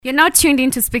You're now tuned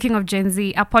in to Speaking of Gen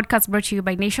Z, a podcast brought to you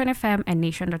by Nation FM and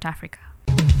Nation.Africa.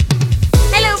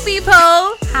 Hello, people.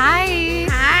 Hi.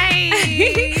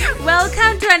 Hi.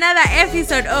 Welcome to another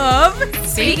episode of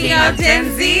Speaking of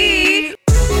Gen Z.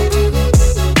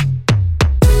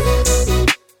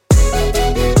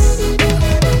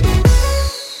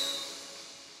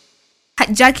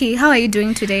 Jackie, how are you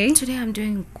doing today? Today I'm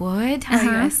doing good. How are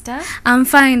you, Esther? I'm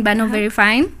fine, but not very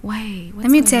fine. Why?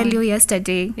 Let me tell you,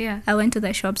 yesterday, Yeah. I went to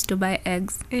the shops to buy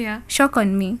eggs. Yeah. Shock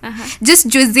on me. Just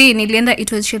juicy, nilienda,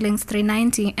 it was shillings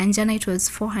 390, and jana it was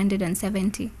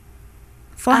 470.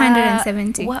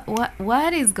 470.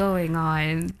 What is going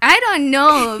on? I don't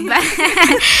know,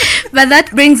 but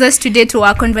that brings us today to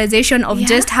our conversation of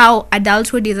just how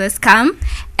adulthood is a scam.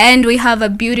 And we have a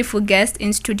beautiful guest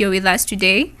in studio with us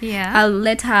today. Yeah. I'll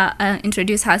let her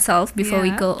introduce herself before we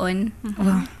go on.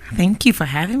 Well, thank you for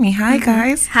having me. Hi,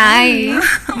 guys. Hi.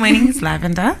 My name is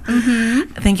Lavender.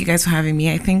 Thank you guys for having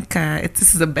me. I think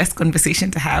this is the best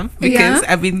conversation to have because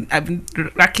I've been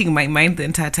racking my mind the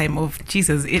entire time of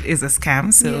Jesus. It is a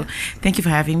scam. So thank you for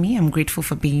having me. I'm grateful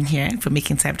for being here and for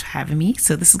making time to have me.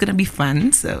 So this is gonna be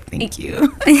fun. So thank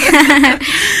you.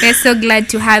 We're so glad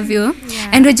to have you.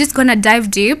 And we're just gonna dive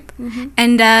deep.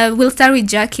 And we'll start with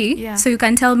Jackie. So you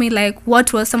can tell me, like,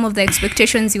 what were some of the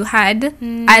expectations you had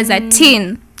as a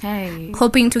teen? Hey.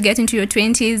 Hoping to get into your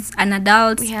 20s, an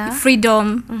adult,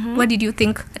 freedom. What did you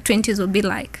think 20s would be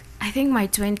like? I think my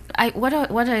what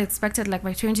I expected like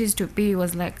my 20s to be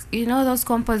was like, you know, those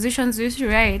compositions we used to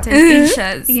write and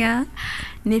pictures. Yeah.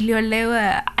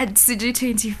 Niliolewa at CG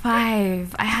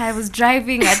 25. I was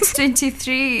driving at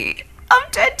 23.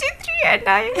 I'm 23 and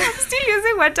I'm still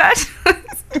using my tattoos.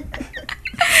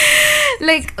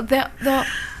 Like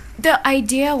the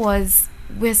idea was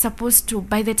we're supposed to,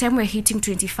 by the time we're hitting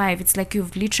 25, it's like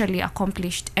you've literally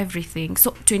accomplished everything.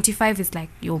 So 25 is like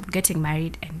you're getting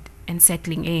married and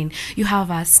settling in. You have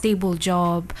a stable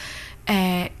job.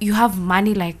 You have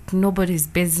money like nobody's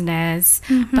business.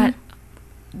 But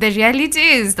the reality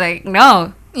is like,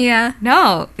 no,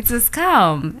 it's a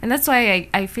scam. And that's why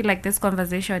I feel like this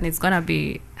conversation is gonna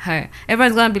be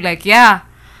everyone's gonna be like, yeah,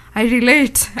 I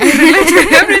relate to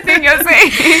everything you're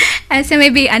saying. And so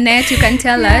maybe Annette, you can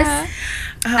tell us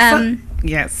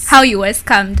Yes. how you were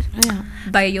scammed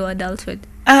by your adulthood.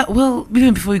 Well,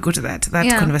 even before we go to that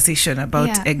conversation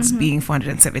about eggs being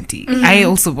 470, I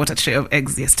also bought a tray of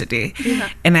eggs yesterday,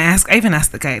 and I even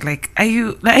asked the guy, like, are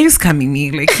you scamming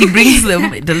me? Like, he brings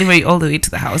the delivery all the way to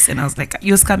the house, and I was like,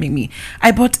 you're scamming me.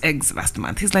 I bought eggs last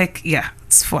month. He's like, yeah,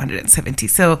 it's 470.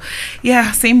 So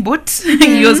yeah, same boat.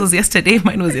 Yours was yesterday,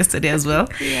 mine was yesterday as well.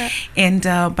 And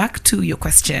back to your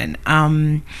question,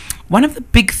 one of the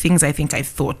big things I think I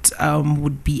thought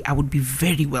would be I would be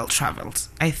very well traveled.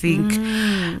 I think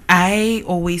I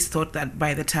always thought that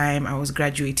by the time I was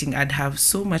graduating, I'd have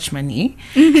so much money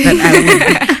that I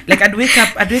would be, like, I'd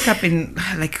wake up in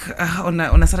like on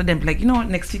a Saturday and be like, you know what,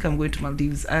 next week I'm going to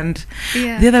Maldives, and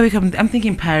the other week I'm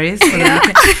thinking Paris. For the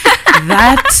weekend.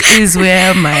 That is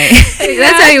where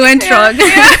that's how you went wrong.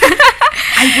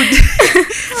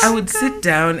 I would sit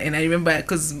down, and I remember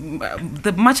because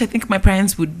the much I think my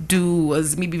parents would do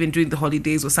was maybe even during the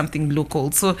holidays or something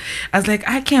local. So I was like,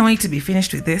 I can't wait to be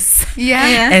finished with this,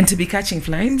 and to be catching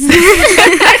flights.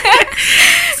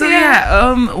 So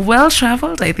well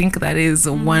traveled. I think that is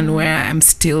one where I'm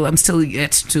still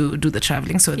yet to do the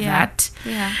traveling. So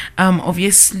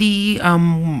obviously,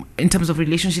 in terms of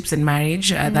relationships and marriage,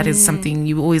 that is something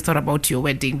you always thought about your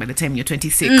wedding by the time you're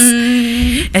 26,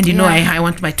 and you know I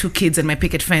want my 2 kids and my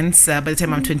picket fence by the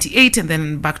time I'm 28, and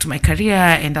then back to my career,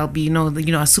 and I'll be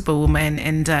a superwoman,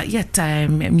 and yet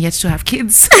I'm yet to have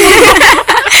kids.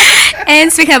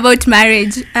 And speaking about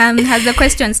marriage, has the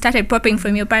question started popping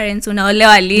from your parents?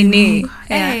 Unaolewa lini?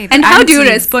 And how do you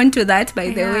respond to that, by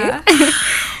the way?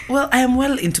 Well, I am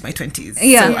well into my 20s.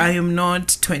 So I am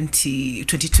not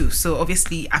 22. So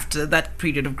obviously after that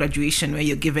period of graduation where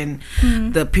you're given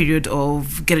the period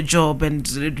of get a job and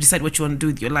decide what you want to do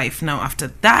with your life. Now after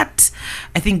that,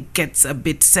 I think gets a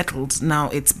bit settled. Now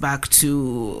it's back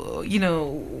to,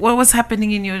 what was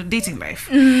happening in your dating life.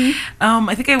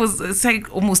 I think it's like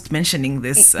almost mentioning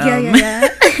this.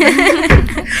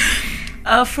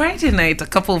 Friday night, a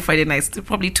couple of Friday nights,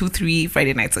 probably 2-3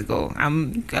 Friday nights ago, I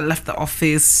left the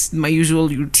office, my usual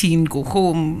routine, go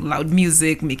home, loud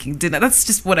music, making dinner. That's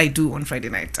just what I do on Friday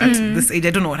night. At this age,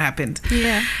 I don't know what happened.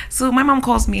 So my mom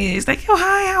calls me. It's like, oh,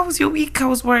 hi, how was your week? How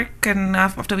was work? And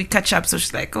after we catch up, so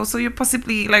she's like, oh, so you're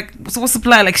possibly like, so what's the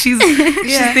plan? Like, she's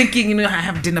thinking, I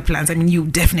have dinner plans. I mean, you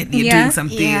definitely are doing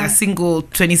something. A single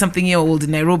 20-something-year-old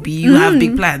in Nairobi, you have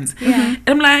big plans. And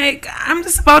I'm like, I'm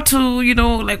just about to,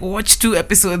 like, watch 2 2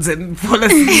 episodes and fall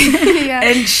asleep.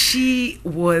 And she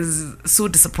was so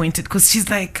disappointed because she's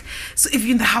like, so if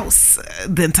you're in the house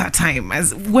the entire time,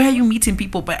 as where are you meeting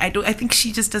people? But I think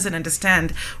she just doesn't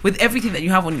understand, with everything that you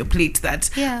have on your plate, that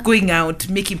going out,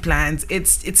 making plans,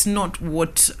 it's not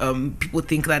what people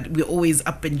think, that we're always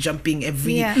up and jumping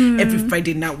every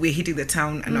Friday night we're hitting the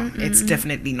town. No, it's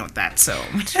definitely not that. So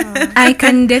I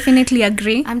can definitely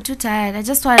agree. I'm too tired. I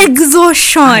just want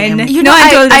exhaustion. You know, I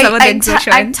told us about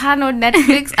exhaustion. I turn on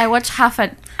Netflix, I watch half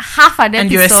an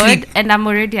episode, and I'm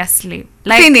already asleep.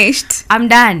 Like, finished. I'm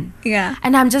done. Yeah.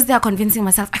 And I'm just there convincing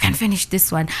myself I can finish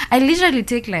this one. I literally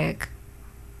take like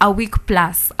a week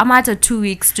plus. I'm at 2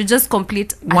 weeks to just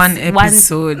complete one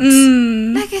episode.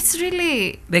 Like, it's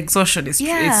really, the exhaustion is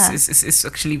it's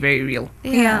actually very real.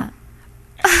 Yeah.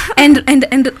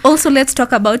 and also, let's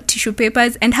talk about tissue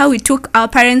papers and how we took our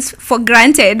parents for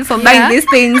granted for buying these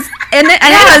things. And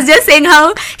I was just saying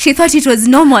how she thought it was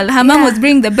normal. Her mom was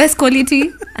bringing the best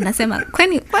quality. And I said,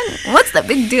 what's the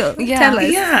big deal? Tell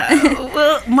us. Yeah.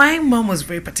 Well, my mom was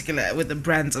very particular with the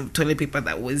brands of toilet paper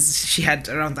she had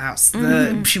around the house.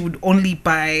 She would only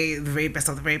buy the very best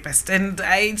of the very best. And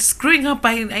growing up,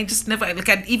 I just never, like,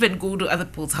 I'd even go to other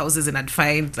people's houses and I'd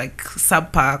find like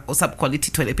subpar or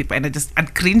sub-quality toilet paper, and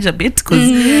I'd cringe a bit because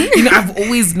you know, I've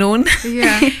always known.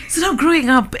 So now growing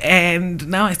up, and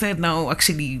now I started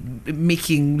actually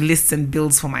making lists and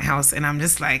bills for my house, and I'm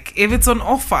just like, if it's on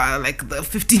offer, like the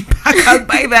 15 pack, I'll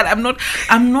buy that.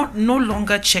 I'm no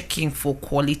longer checking for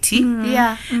quality.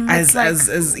 As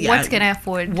what can I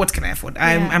afford?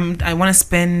 I want to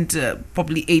spend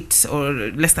probably 8 or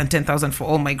less than 10,000 for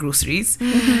all my groceries.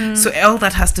 So all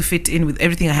that has to fit in with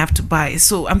everything I have to buy.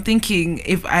 So I'm thinking,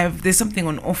 if there's something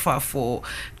on offer for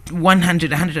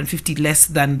 150 less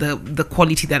than the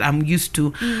quality that I'm used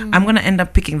to, I'm gonna end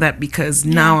up picking that, because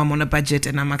now I'm on a budget,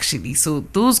 and I'm actually, so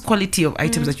those quality of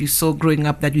items that you saw growing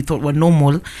up that you thought were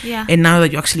normal, and now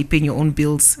that you're actually paying your own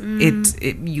bills,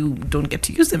 you don't get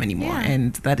to use them anymore,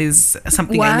 and that is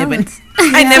something I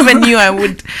never knew I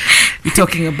would be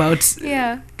talking about.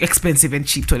 Expensive and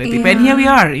cheap toilet paper, and here we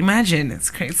are. Imagine, it's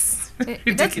crazy.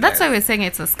 That's why we're saying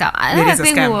it's a scam. Another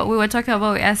thing we were talking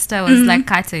about with Esther was like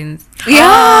curtains. Yeah.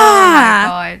 Oh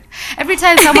my God. Every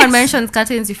time someone mentions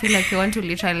curtains, you feel like you want to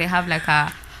literally have like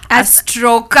a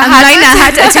stroke, a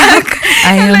heart attack.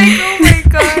 Oh my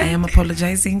God. I am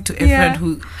apologizing to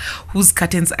everyone whose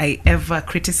curtains I ever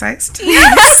criticized.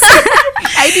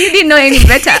 I didn't know any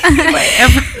better.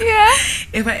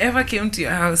 If I ever came to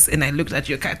your house and I looked at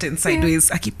your curtains sideways,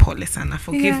 Akipole sana,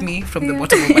 forgive me from the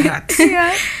bottom of my heart.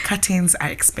 Curtains are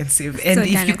expensive, and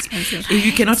if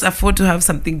you cannot afford to have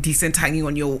something decent hanging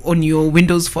on your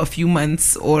windows for a few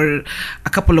months or a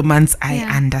couple of months, I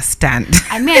understand.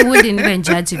 I mean, I wouldn't even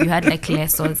judge if you had like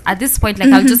lessons at this point.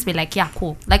 Like, I'll just be like, yeah,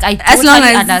 cool. Like, I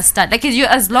totally understand. Like,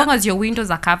 as long as your windows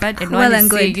are covered and no one is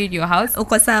seeing you in your house,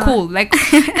 cool. Like,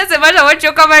 doesn't matter what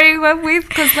you're covering them with,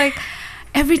 because like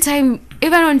every time,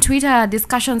 even on Twitter,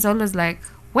 discussions are always like,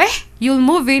 where you'll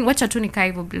move in, watch atunika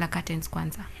hivyo bila curtains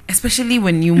kwanza. Especially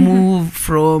when you move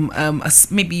from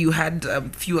maybe you had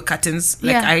fewer curtains.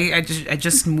 Like I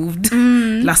just moved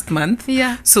last month.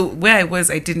 So where I was,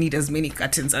 I didn't need as many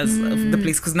curtains as the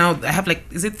place, because now I have like,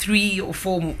 is it 3 or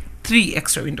 4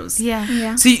 extra windows?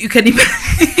 So you can even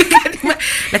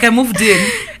like, I moved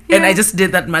in and I just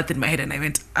did that math in my head, and I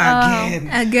went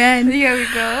again. Here we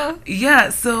go.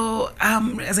 So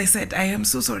as I said, I am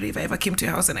so sorry if I ever came to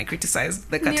your house and I criticized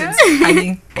the curtains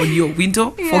hanging on your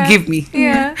window. Forgive me.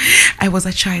 I was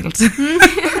a child.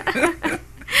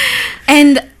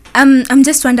 And I'm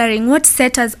just wondering what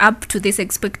set us up to these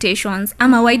expectations. Why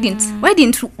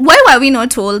were we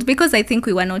not told? Because I think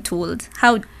we were not told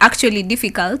how actually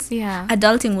difficult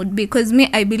adulting would be. Because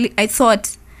I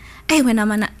thought, hey, when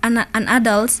I'm an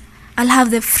adult, I'll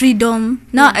have the freedom.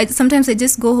 Now sometimes I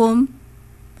just go home,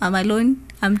 I'm alone,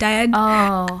 I'm tired,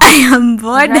 I am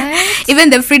bored.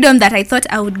 Even the freedom that I thought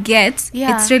I would get,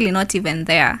 it's really not even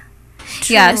there.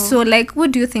 True. So like,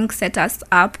 what do you think set us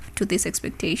up to these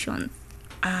expectations?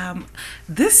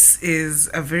 This is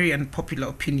a very unpopular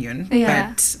opinion,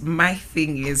 but my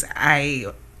thing is,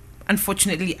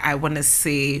 unfortunately I want to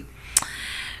say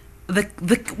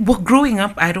growing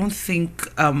up, I don't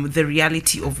think the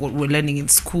reality of what we're learning in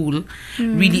school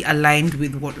really aligned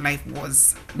with what life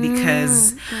was,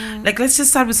 because like, let's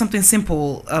just start with something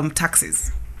simple,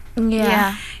 taxes.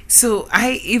 So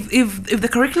if the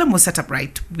curriculum was set up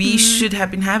right, we should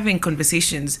have been having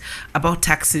conversations about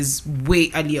taxes way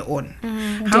earlier on.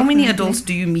 How many adults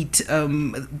do you meet,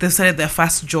 they've started their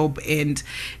first job and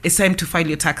it's time to file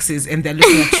your taxes, and they're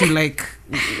looking at you like,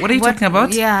 what are you talking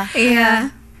about?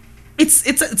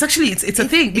 it's actually it's a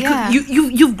thing, because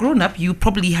you've grown up. You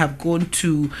probably have gone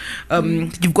to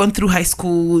you've gone through high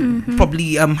school,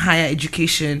 probably higher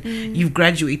education. You've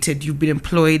graduated, you've been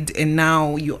employed, and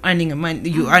now you're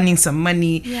earning some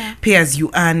money, pay as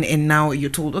you earn, and now you're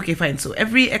told, okay, fine, so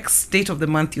every X date of the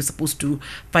month you're supposed to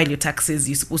file your taxes,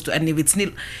 you're supposed to, and if it's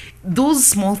nil, those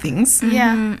small things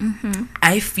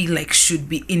I feel like should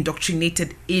be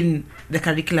indoctrinated in the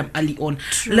curriculum early on.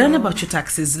 Learn about your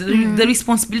taxes, the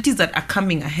responsibilities that are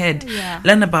coming ahead.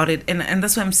 Learn about it, and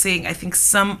that's why I'm saying I think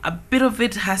a bit of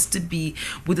it has to be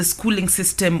with the schooling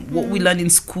system, what we learn in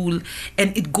school,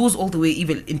 and it goes all the way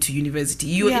even into university.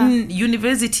 You're in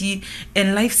university,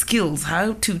 and life skills,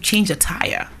 how to change a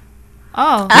tire.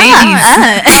 Oh, don't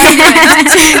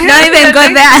even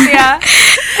go there.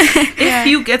 If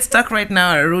you get stuck right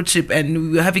now on a road trip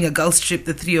and we're having a girls trip,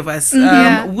 the three of us,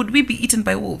 would we be eaten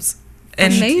by wolves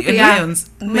and lions?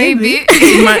 Maybe.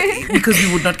 Because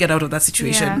we would not get out of that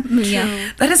situation.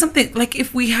 That is something like,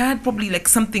 if we had probably like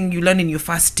something you learn in your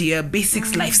first year,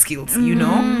 basics life skills,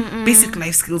 basic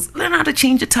life skills. Learn how to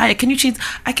change a tire.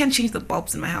 I can change the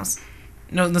bulbs in my house.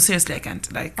 No, seriously, I can't.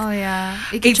 Like,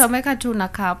 ikichomeka tu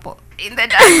unakaa hapo in the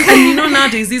dark. And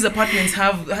nowadays these apartments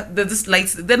have this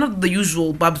lights. They're not the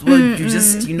usual bulbs where you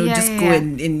just just go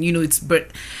and it's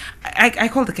burnt. I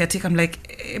call the caretaker. I'm like,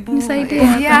 fix it.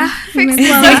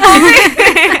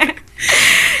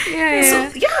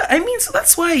 So I mean, so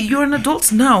that's why you're an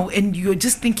adult now, and you're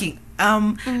just thinking,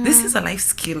 this is a life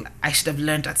skill I should have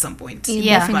learned at some point. But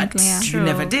you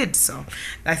never did. So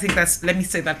I think let me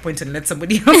say that point and let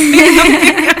somebody else say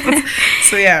something else.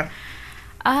 So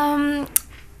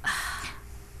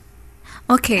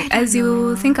okay, as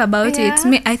you think about it,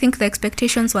 I think the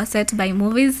expectations were set by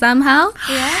movies somehow.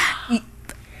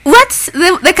 What's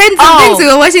the kinds of things we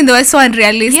were watching, they were so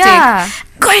unrealistic.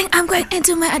 I'm going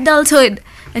into my adulthood,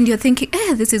 and you're thinking,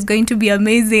 this is going to be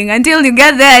amazing, until you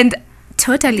get there and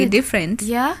totally different.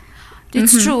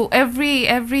 It's true.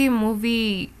 Every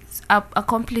movie,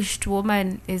 accomplished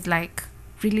woman is like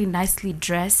really nicely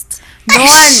dressed.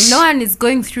 No one is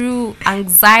going through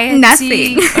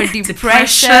anxiety or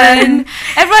depression.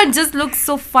 Everyone just looks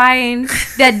so fine.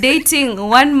 They're dating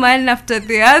one man after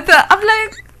the other. I'm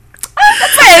like,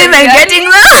 that's why I'm getting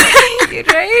that.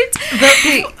 Right?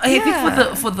 I think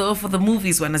for the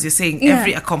movies one, as you're saying,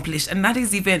 every accomplished, and that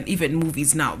is even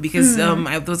movies now, because there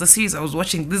was a series I was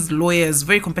watching, this lawyers,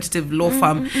 very competitive law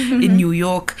firm in New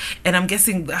York, and I'm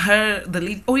guessing the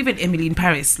lead, or even Emily in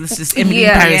Paris. Let's just Emily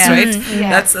in Paris, right?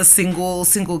 That's a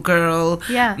single girl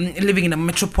living in a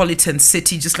metropolitan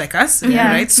city just like us,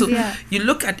 right? So you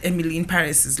look at Emily in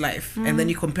Paris's life, and then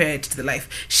you compare it to the life.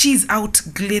 She's out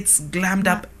glitz, glammed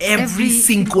up every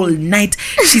single night.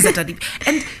 She's at a deep,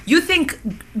 and you think,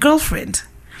 girlfriend,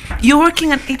 you're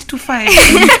working at 8 to 5.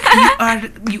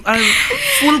 You are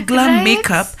full glam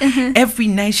makeup. Every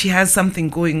night she has something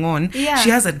going on. She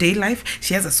has a day life.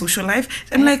 She has a social life.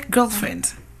 I'm like,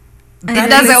 girlfriend, that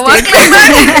doesn't work like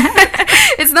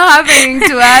that. It's not happening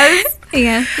to us.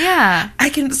 I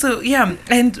can. So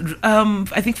and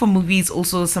I think for movies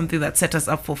also, something that set us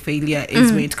up for failure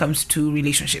is when it comes to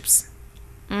relationships.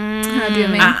 How do you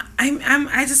mean?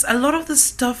 I just, a lot of the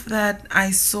stuff that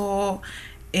I saw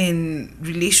in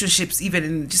relationships, even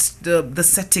in just the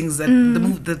settings that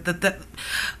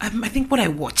I think what I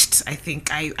watched,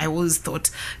 I always thought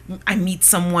I meet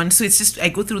someone, so it's just I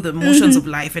go through the motions of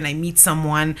life and I meet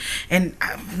someone and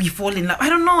we fall in love. I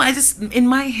don't know, I just, in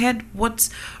my head, what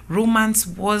romance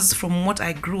was from what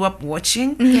I grew up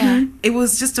watching, it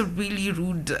was just a really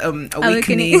rude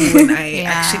awakening when I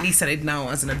actually started now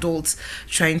as an adult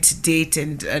trying to date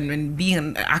and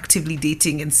being actively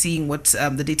dating and seeing what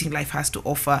the dating life has to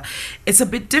offer. It's a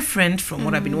bit different from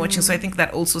what I've been watching, so I think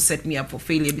that also set me up for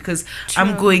failure, because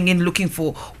I'm going in looking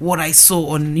for what I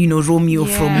saw on Romeo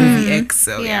from movie X.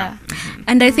 So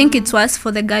and I think it's worse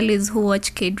for the girlies who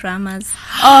watch K-dramas.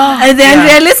 And the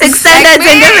unrealistic standards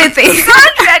and everything. It's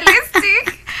not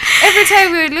realistic. Every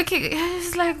time we were looking,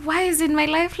 it's like, why is in my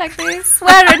life like this?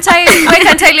 Why can't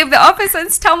I leave the office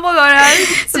and stumble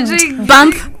around?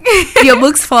 Bump, your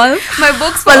books fall. My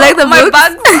books fall, like my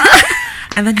bag.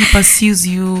 And then he pursues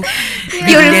you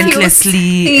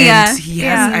relentlessly, and he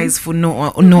has eyes for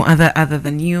no other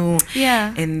than you.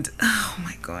 And oh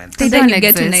my god, they don't exist.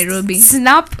 Get to Nairobi.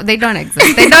 Snap, they don't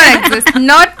exist. They don't exist.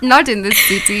 Not in this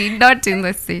city. Not in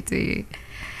the city.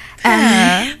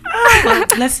 Well,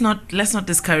 let's not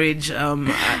discourage.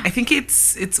 I think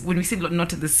it's when we say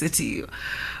not in the city,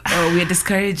 we are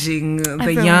discouraging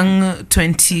the young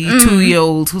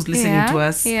 22-year-old who's listening to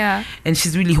us. And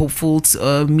she's really hopeful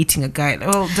to meeting a guy.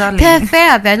 Well, darling, they're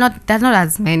fair. They're not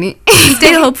as many.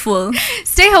 Stay hopeful.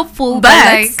 But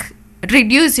like,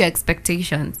 reduce your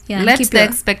expectations. Yeah, Let keep the your-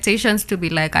 expectations to be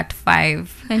like at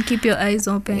 5. And keep your eyes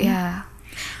open. Yeah.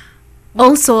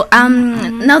 Also,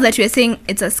 now that you're saying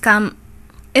it's a scam,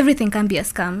 everything can be a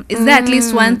scam. Is there at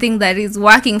least one thing that is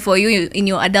working for you in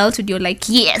your adulthood? You're like,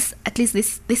 yes, at least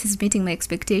this is meeting my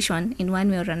expectation in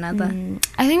one way or another.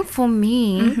 I think for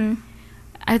me,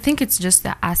 I think it's just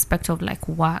the aspect of like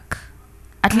work.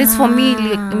 At least for me,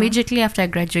 immediately after I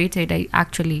graduated, I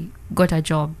actually got a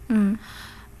job.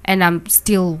 And I'm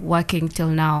still working till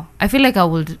now. I feel like I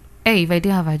would, if I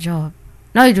didn't have a job,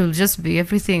 now it will just be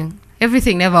everything.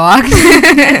 Everything never works.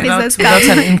 without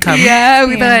an income. Yeah,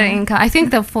 without an income. I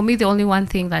think that for me, the only one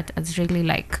thing that is really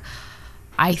like,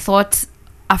 I thought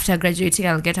after graduating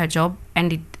I'll get a job,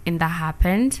 and that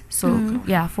happened. So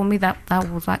yeah, for me that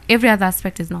was like, every other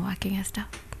aspect is not working and stuff.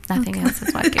 Nothing else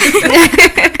is working.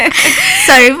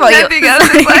 Sorry for you. Nothing else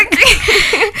is working.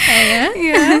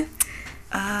 Yeah.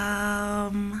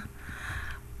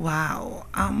 Wow.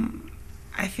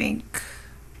 I think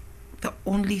the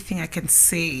only thing I can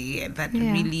say that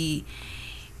really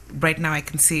right now I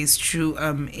can say is true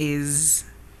is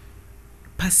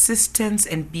persistence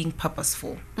and being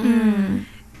purposeful.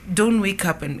 Don't wake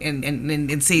up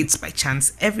and say it's by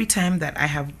chance. Every time that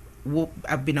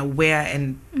I've been aware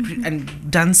and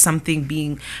done something,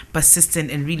 being persistent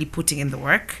and really putting in the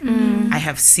work, I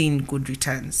have seen good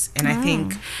returns. And I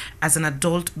think as an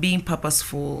adult, being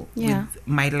purposeful with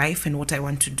my life and what I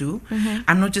want to do,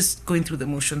 I'm not just going through the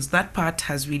motions. That part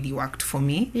has really worked for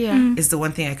me. Is the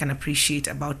one thing I can appreciate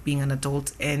about being an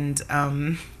adult. And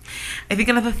I think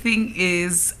another thing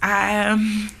is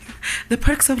the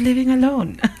perks of living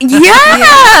alone.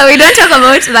 Yeah, we don't talk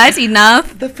about that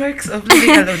enough. The perks of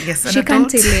living alone. Yes, an She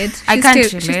can't adult. relate. I can't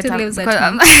She relate. still lives at because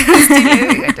home. I'm still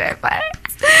living at my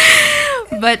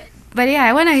parents. But yeah,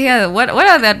 I want to hear what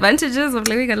are the advantages of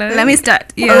living alone. Let me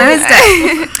start. Yeah. Let me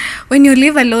start. When you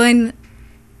live alone,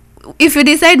 if you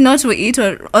decide not to eat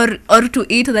or to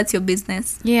eat, that's your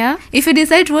business. Yeah. If you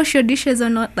decide to wash your dishes or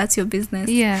not, that's your business.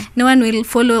 Yeah. No one will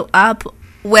follow up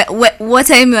what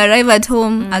time you arrive at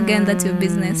home. Again, that's your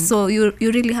business. So you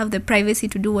really have the privacy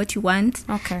to do what you want.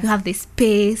 Okay. You have the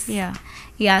space. Yeah.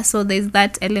 So there's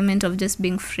that element of just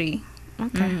being free.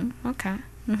 Okay. Okay.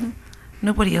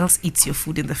 Nobody else eats your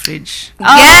food in the fridge.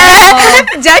 Yeah.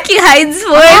 Jackie hides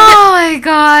food. Oh my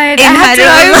god! In I have to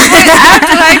her room.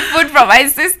 hide food from my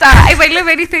sister. If I leave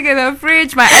anything in the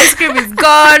fridge, my ice cream is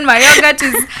gone. My yogurt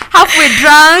is halfway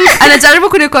drunk, and Ajaribu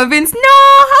couldn't convince. No,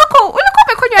 how come?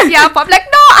 I'm like,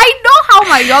 no, I know how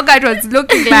my yogurt was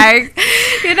looking like,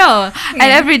 And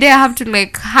every day I have to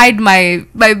like hide my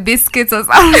biscuits or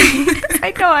something.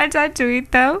 I don't want her to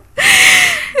eat them.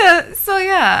 So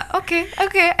yeah, okay.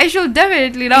 I should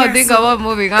definitely now think about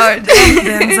moving out.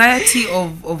 The anxiety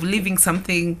of leaving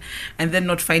something and then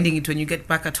not finding it when you get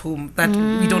back at home, that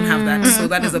we don't have that. So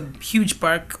that is a huge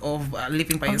perk of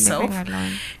living by yourself. Living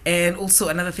alone. And also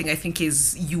another thing I think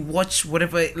is you watch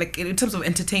whatever, like in terms of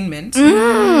entertainment,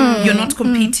 you're not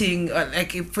competing.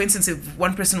 Like if, for instance, if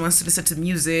one person wants to listen to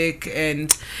music and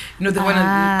they want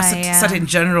a certain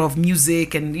genre of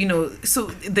music, and so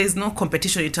there's no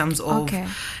competition in terms of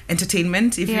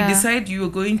entertainment. If you decide you are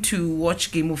going to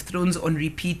watch Game of Thrones on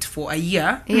repeat for a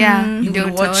year, you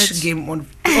will watch Game of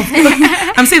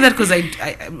I'm saying that because I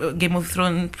Game of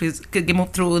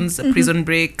Thrones, Prison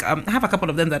Break, I have a couple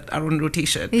of them that are on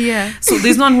rotation. So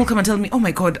there's no one who will come and tell me, oh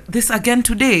my god, this again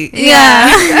today.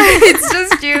 It's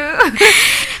just you.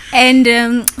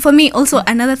 And for me also,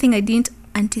 another thing I didn't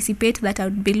anticipate that I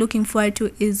would be looking forward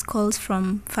to is calls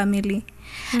from family.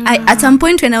 At some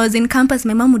point when I was in campus,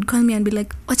 my mom would call me and be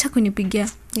like, wacha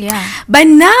kunipigia. But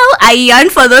now I yearn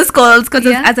for those calls because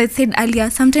as I said earlier,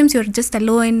 sometimes you're just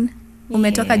alone.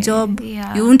 Umetoka job,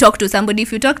 you won't talk to somebody.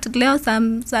 If you talk to Leo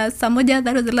Samoja,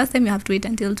 that was the last time. You have to wait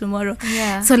until tomorrow.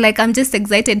 So like, I'm just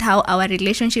excited how our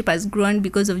relationship has grown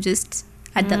because of just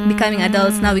becoming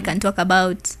adults. Now we can talk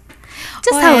about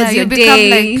how was your day. Become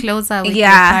like closer with your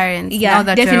parents now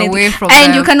that definitely. you're away from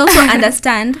and them. You can also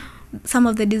understand some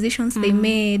of the decisions they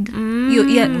made.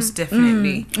 Most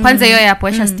definitely. Kwanza hiyo ya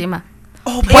poesha stima.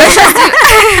 Oh my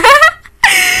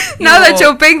Now that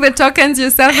you're paying the tokens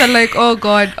yourself, you're like, oh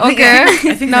god, okay.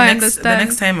 I think now the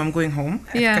next time I'm going home,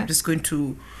 I think I'm just going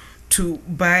to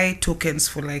buy tokens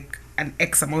for like an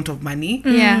X amount of money,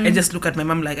 and just look at my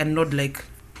mom like and nod like,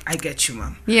 I get you,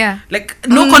 mom. Like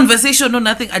no conversation, no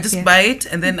nothing. I just buy it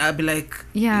and then I'll be like,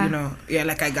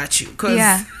 like I got you.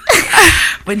 Because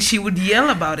when she would yell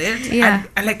about it, and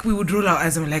like we would roll our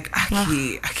eyes and we're like,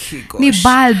 okay, gosh. Ni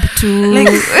bulb too. Like,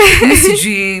 Missy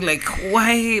G, like,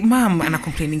 why, mom? And I'm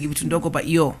complaining, give it to Ndogo, but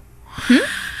yo.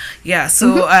 Yeah,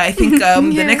 so I think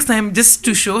the next time, just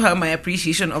to show her my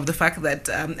appreciation of the fact that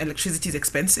electricity is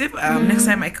expensive, next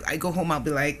time I go home, I'll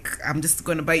be like, I'm just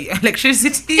going to buy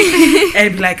electricity.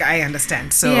 And be like, I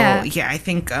understand. So yeah, I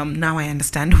think now I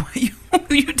understand why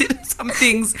you did some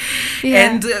things.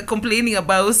 And complaining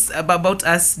about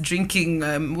us drinking,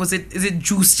 is it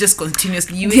juice just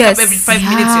continuously? You wake up every 5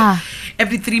 minutes,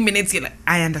 every 3 minutes, you're like,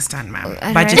 I understand, ma'am.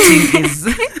 Budgeting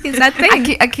is that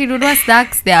thing. Akirudwa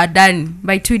snacks, they are done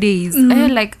by 2 days.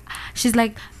 And like, she's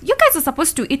like, you guys are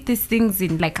supposed to eat these things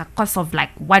in like a course of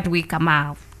like 1 week,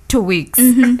 2 weeks.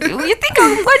 You think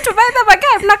I'm going to buy them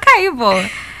again? Nakaibo.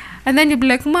 And then you'll be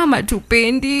like, Mama,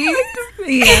 tupendi.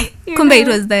 Kumbe, it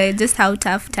was just how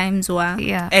tough times were.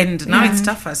 Yeah. And now it's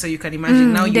tougher, so you can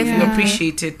imagine now you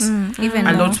appreciate it even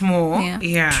a lot more.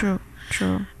 Yeah.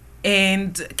 True.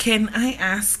 And can I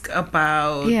ask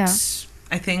about,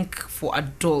 I think for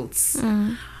adults,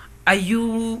 are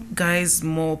you guys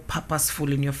more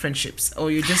purposeful in your friendships,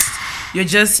 or you're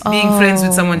just being friends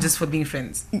with someone just for being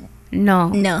friends?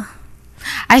 No.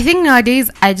 I think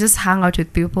nowadays I just hang out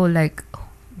with people like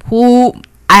who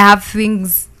I have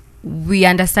things we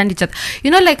understand each other.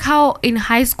 You know, like how in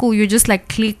high school you're just like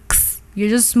cliques. You're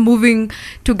just moving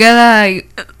together.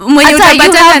 When you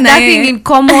have nothing in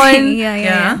common,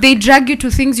 they drag you to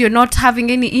things you're not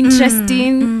having any interest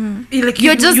in. Like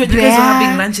you're just you there. guys are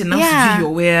having lunch and now you're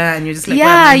where, and you're just like,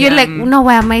 you're like, no,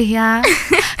 why am I here?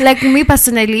 Like me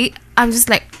personally, I'm just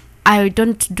like, I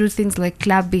don't do things like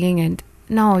clubbing, and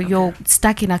now you're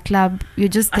stuck in a club. You're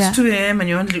just there at 2 a.m. and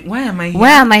you're wondering, why am I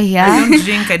here? I don't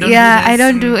drink. I don't. I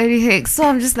don't do anything. So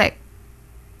I'm just like,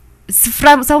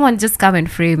 from someone just come and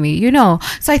free me, you know.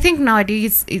 So I think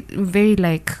nowadays it's very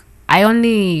like, I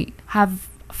only have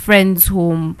friends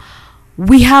whom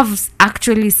we have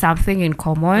actually something in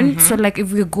common. So like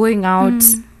if we're going out,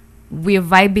 we're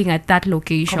vibing at that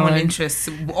location. Common interests,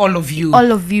 all of you.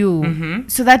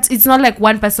 So that it's not like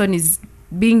one person is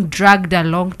being dragged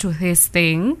along to his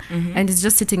thing and it's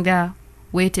just sitting there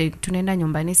waiting. Tunaenda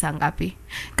nyumbani saa ngapi?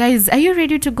 Guys, are you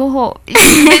ready to go home? You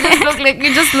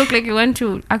just look like you want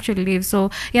to actually leave. So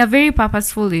yeah, very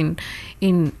purposeful in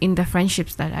the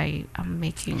friendships that I am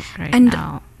making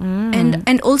now.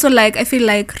 And also, like, I feel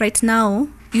like right now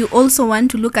you also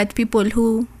want to look at people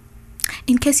who,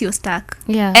 in case you're stuck,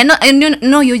 you're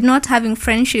not having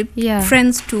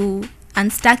friends to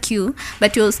unstuck you,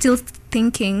 but you're still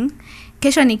thinking,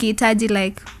 kesho nikihitaji,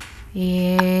 like,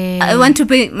 I want to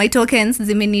pay my tokens,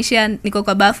 zimenisha, niko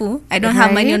kwa bafu, I don't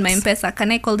have money on my M-Pesa,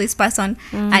 can I call this person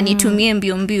anitumie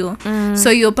mbio? So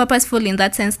you're purposeful in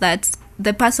that sense that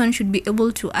the person should be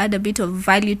able to add a bit of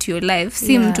value to your life.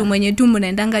 Si mtu mwenye tu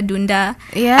mnaendanga dunda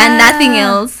and nothing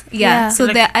else. So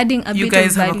like, they're adding a bit of value. You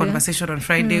guys have a conversation on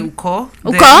Friday, uko?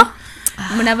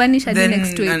 Mnavanisha the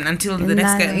next week. Until the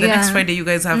next Friday, you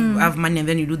guys have money, and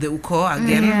then you do the uko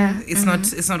again. It's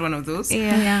not one of those.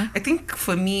 I think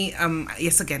for me,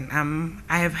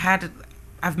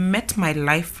 I've met my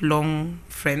lifelong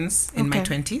friends in my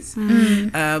 20s.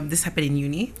 This happened in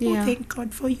uni. Oh, thank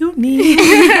God for uni.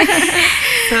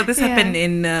 So this happened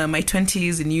in my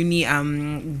 20s in uni.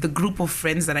 The group of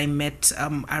friends that I met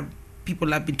are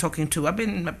people I've been talking to.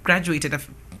 I've graduated a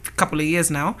couple of years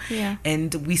now,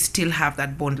 and we still have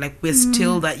that bond. Like, we're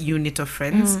still that unit of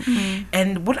friends.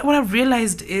 And what I've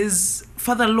realized is,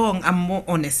 further along, I'm more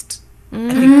honest.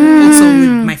 I think also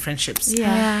with my friendships.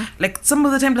 Like some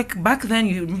of the time, like back then,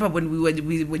 you remember when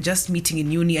we were just meeting in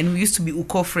uni, and we used to be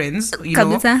uko friends, you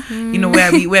know,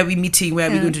 where we meeting, where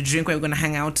we going to drink, where we're going to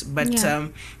hang out. But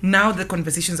now the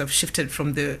conversations have shifted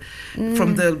from the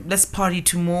let's party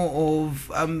to more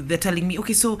of they're telling me,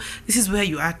 okay, so this is where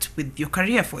you're at with your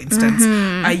career, for instance.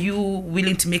 Are you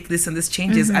willing to make this and this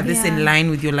changes? Are this in line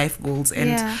with your life goals?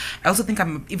 And I also think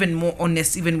I'm even more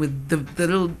honest, even with the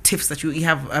little tips that you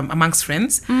have amongst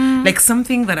friends. Like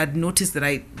something that I'd noticed that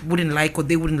I wouldn't like, or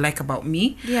they wouldn't like about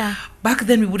me. Back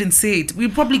then we wouldn't say it.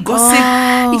 We'd probably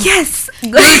gossip. Yes.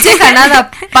 You take another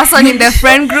person in the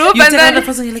friend group, you and take then another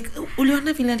person, you're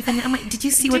like, did you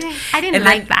see what I didn't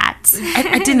like that.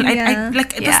 I didn't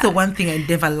like that's the one thing I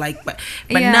never liked, but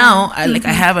now I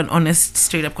have an honest,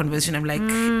 straight up conversation. I'm like,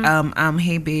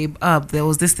 hey babe, there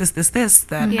was this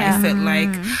that I felt like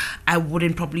I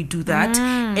wouldn't probably do that,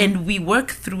 and we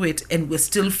work through it, and we're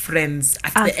still friends. friends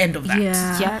at the end of that.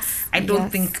 Yes. I don't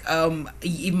think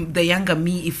the younger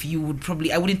me, if you would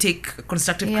probably, I wouldn't take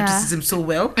constructive criticism so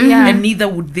well, and neither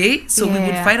would they. So we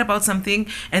would fight about something,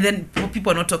 and then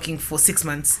people are not talking for 6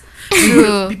 months.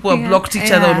 People are blocked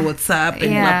each other on WhatsApp,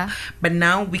 and but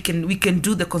now we can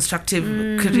do the constructive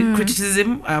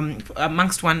criticism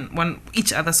amongst one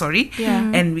each other.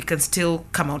 And we can still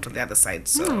come out on the other side.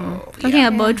 So talking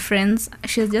about friends,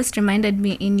 she just reminded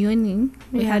me in uni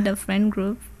we had a friend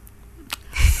group.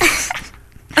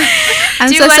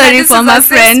 I'm so sorry for my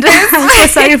friend. I'm so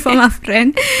sorry for my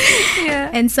friend.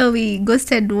 And so we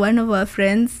ghosted one of our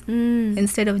friends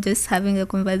instead of just having a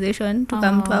conversation to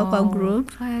come to our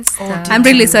group. I'm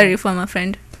really sorry for my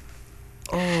friend.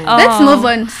 Let's move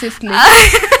on swiftly.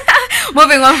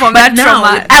 Moving on from that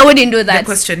trauma. I wouldn't do that. The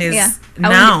question is,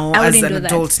 now as an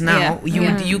adult,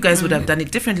 you guys would have done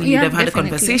it differently. You'd have had a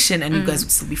conversation, and you guys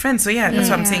would still be friends. So that's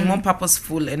what I'm saying. More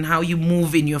purposeful in how you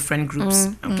move in your friend groups.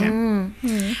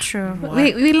 True.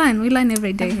 We learn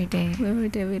every day. Every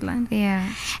day we learn.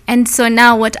 And so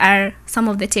now, what are some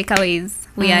of the takeaways?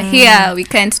 We are here. We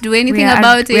can't do anything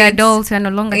about it. We are adults. We are no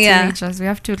longer teenagers. We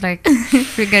have to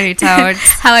figure it out.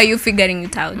 How are you figuring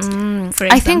it out? For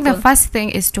example? I think the first thing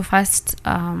is to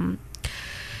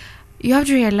you have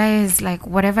to realize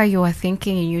whatever you are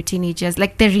thinking in your teenagers,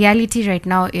 the reality right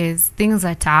now is things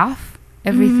are tough.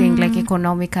 Everything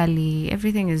economically,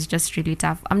 everything is just really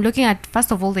tough. I'm looking at,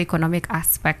 first of all, the economic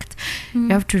aspect. You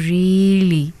have to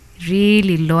really,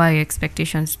 really lower your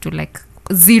expectations to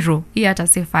zero. You have to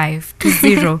say 5 to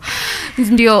 0.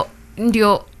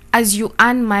 Ndio, as you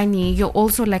earn money, you're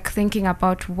also thinking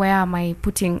about, where am I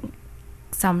putting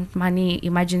some money,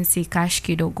 emergency cash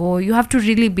kidogo. You have to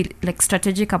really be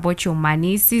strategic about your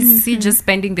money. See just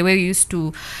spending the way you used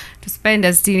to spend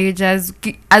as teenagers.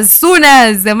 As soon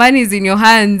as the money is in your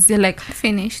hands, you're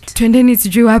finished. Twendeni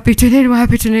sijui wapi, twendeni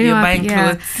wapi. You're buying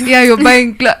clothes. You're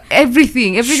buying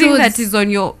everything Shoes. that is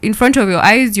in front of your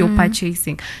eyes, you're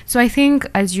purchasing. So I think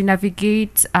as you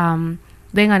navigate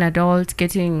being an adult,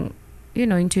 getting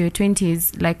into your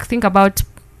 20s, think about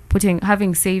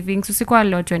having savings. Usikuwa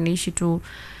lot wanaishi tu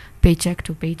paycheck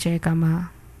to paycheck ama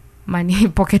money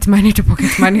pocket money to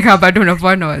pocket money kama bado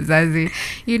unakuwa na wazazi,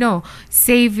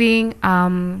 saving,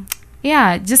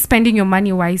 just spending your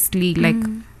money wisely,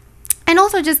 and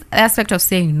also just the aspect of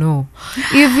saying no.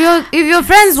 If your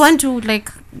friends want to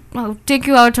take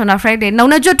you out on a Friday na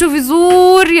unajua tu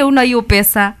vizuri una hiyo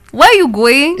pesa, where are you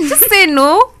going? Just say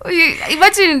no.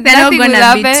 Imagine they're not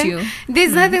gonna beat you.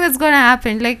 There's nothing that's gonna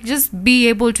happen. Just be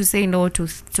able to say no to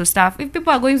stuff. If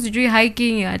people are going to do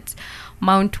hiking at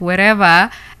Mount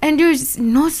wherever, and you're just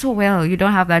not so well, you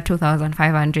don't have that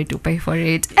 2,500 to pay for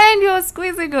it, and you're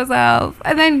squeezing yourself,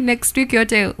 and then next week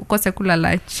yote ukose kula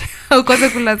lunch, ukose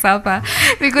kula supper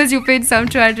because you paid some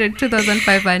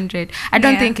 2,500. I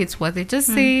don't think it's worth it. Just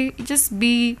say, just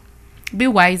be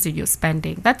wise in your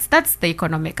spending. That's the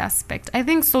economic aspect. I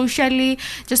think socially,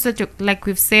 just like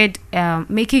we've said,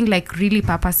 making really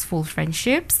purposeful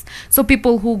friendships. So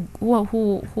people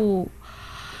who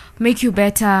make you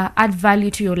better, add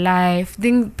value to your life.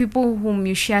 People whom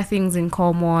you share things in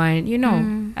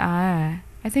common.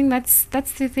 I think that's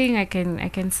the thing I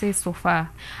can say so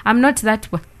far. I'm not that.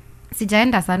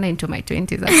 Sijaenda sana into my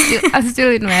 20s. I'm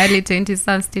still in my early 20s.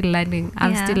 So I'm still learning.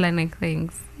 I'm still learning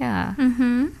things. Yeah.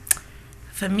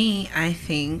 For me, I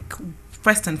think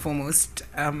first and foremost,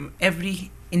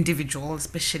 every individual,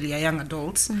 especially a young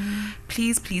adult,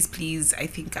 please, I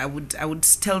think I would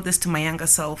tell this to my younger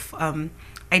self.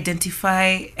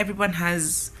 Identify, everyone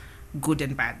has good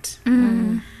and bad.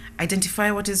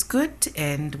 Identify what is good,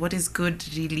 and what is good,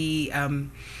 really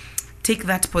take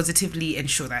that positively and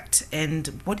show that.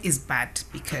 And what is bad,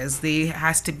 because there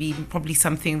has to be probably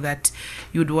something that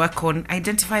you'd work on.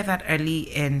 Identify that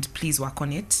early and please work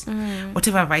on it.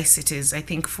 Whatever vice it is. I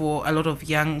think for a lot of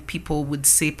young people would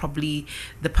say probably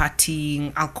the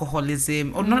partying,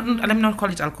 alcoholism, or not, let me not call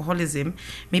it alcoholism,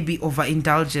 maybe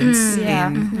overindulgence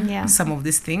in some of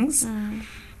these things.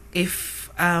 If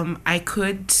I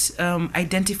could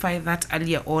identify that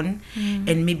earlier on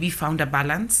and maybe found a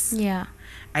balance,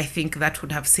 I think that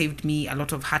would have saved me a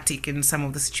lot of heartache in some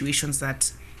of the situations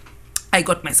that I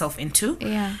got myself into.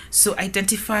 So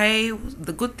identify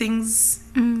the good things.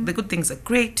 The good things are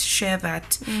great. Share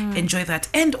that. Enjoy that.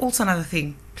 And also another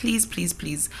thing, please, please,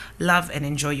 please love and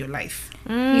enjoy your life.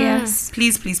 Yes.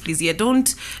 Please, please, please. Yeah,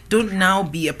 don't now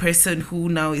be a person who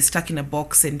now is stuck in a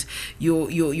box and you're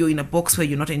in a box where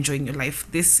you're not enjoying your life.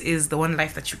 This is the one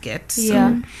life that you get.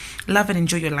 So love and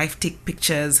enjoy your life. Take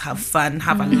pictures, have fun,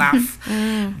 have a laugh,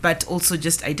 but also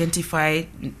just identify.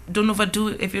 Don't overdo.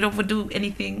 If you don't overdo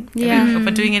anything,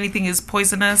 overdoing anything is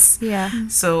poisonous.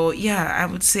 So I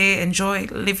would say enjoy,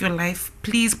 live your life.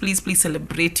 Please, please, please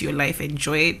celebrate your life,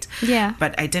 enjoy it.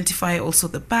 But identify also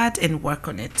the bad and work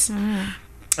on it.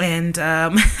 And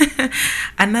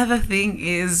another thing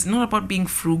is not about being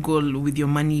frugal with your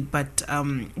money, but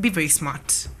be very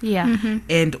smart.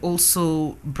 And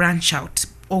also branch out.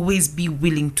 Always be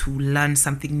willing to learn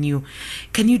something new.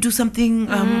 Can you do something?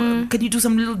 Can you do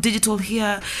some little digital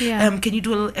here? Can you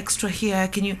do a little extra here?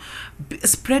 Can you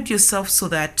spread yourself so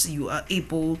that you are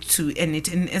able to earn it?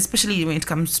 And especially when it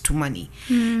comes to money.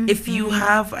 If you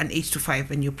have an 8 to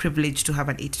 5 and you're privileged to have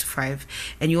an 8 to 5,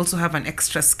 and you also have an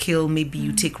extra skill, maybe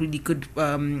you take really good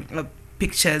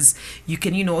pictures, you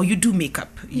can, or you do makeup,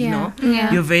 you're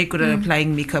very good at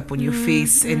applying makeup on your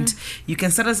face, and you can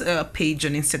start as a page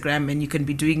on Instagram and you can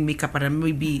be doing makeup at a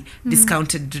maybe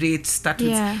discounted rate. Start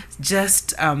with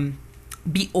just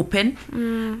be open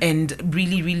and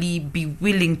really, really be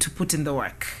willing to put in the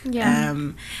work.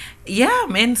 Man.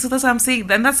 So that's what I'm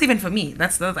saying. And that's even for me.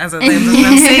 That's as I'm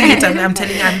saying it. I'm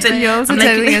telling. You're also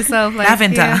telling yourself, like,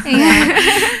 lavender.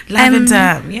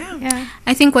 Lavender.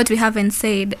 I think what we haven't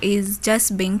said is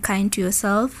just being kind to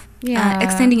yourself.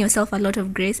 Extending yourself a lot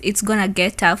of grace. It's gonna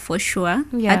get tough for sure.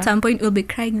 At some point you'll be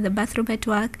crying in the bathroom at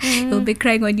work, you'll be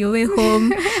crying on your way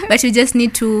home, but you just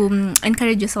need to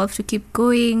encourage yourself to keep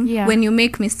going. When you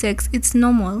make mistakes, it's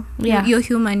normal. You're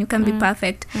human, you can be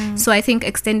perfect. So I think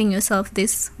extending yourself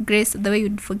this grace, the way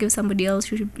you forgive somebody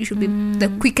else, you should be the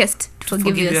quickest to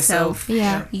forgive yourself.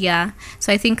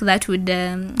 So I think that would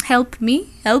help me,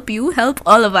 help you, help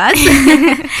all of us.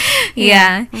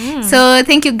 So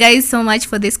thank you guys so much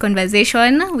for this conversation.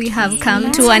 We have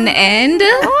come to an end.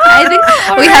 I think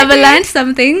we have learned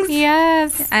some things.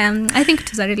 I think it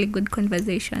was a really good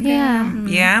conversation.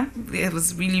 It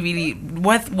was really, really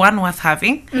worth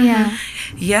having.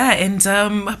 And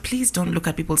please don't look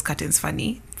at people's curtains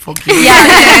funny. Forgive.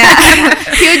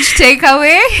 Huge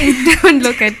takeaway.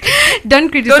 Don't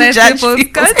criticize people's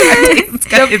curtains.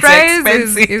 The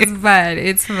price is bad.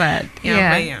 It's bad.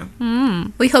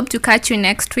 We hope to catch you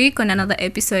next week on another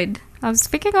episode.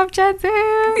 Speaking of Gen Z.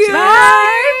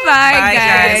 Bye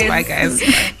guys. Bye guys.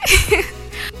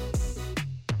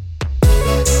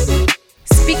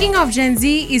 Speaking of Gen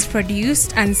Z is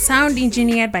produced and sound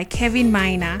engineered by Kevin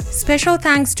Miner. Special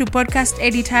thanks to podcast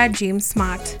editor James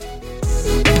Smart.